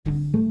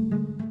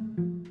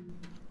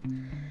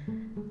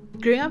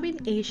Growing up in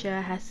Asia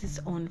has its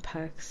own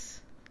perks.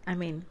 I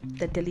mean,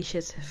 the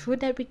delicious food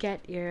that we get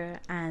here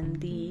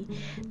and the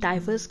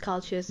diverse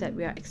cultures that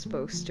we are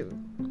exposed to.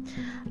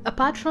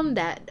 Apart from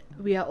that,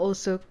 we are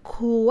also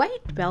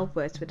quite well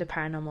versed with the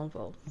paranormal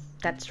world.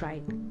 That's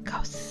right,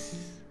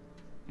 ghosts.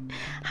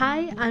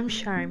 Hi, I'm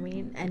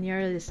Charmaine, and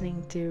you're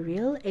listening to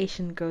Real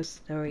Asian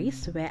Ghost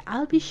Stories, where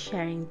I'll be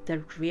sharing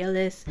the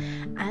realest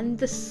and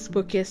the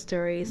spookiest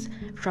stories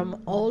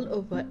from all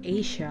over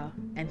Asia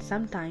and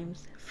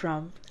sometimes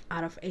from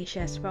out of Asia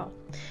as well.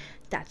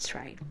 That's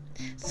right.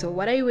 So,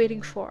 what are you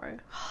waiting for?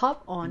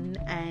 Hop on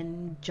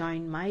and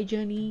join my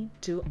journey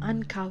to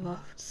uncover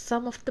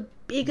some of the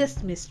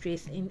biggest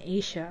mysteries in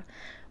Asia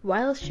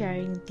while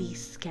sharing these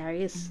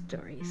scariest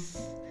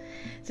stories.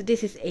 So,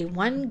 this is a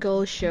one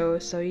girl show,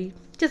 so you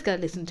just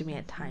gotta listen to me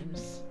at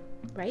times,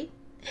 right?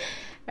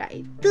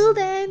 Right. Till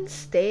then,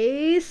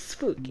 stay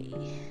spooky.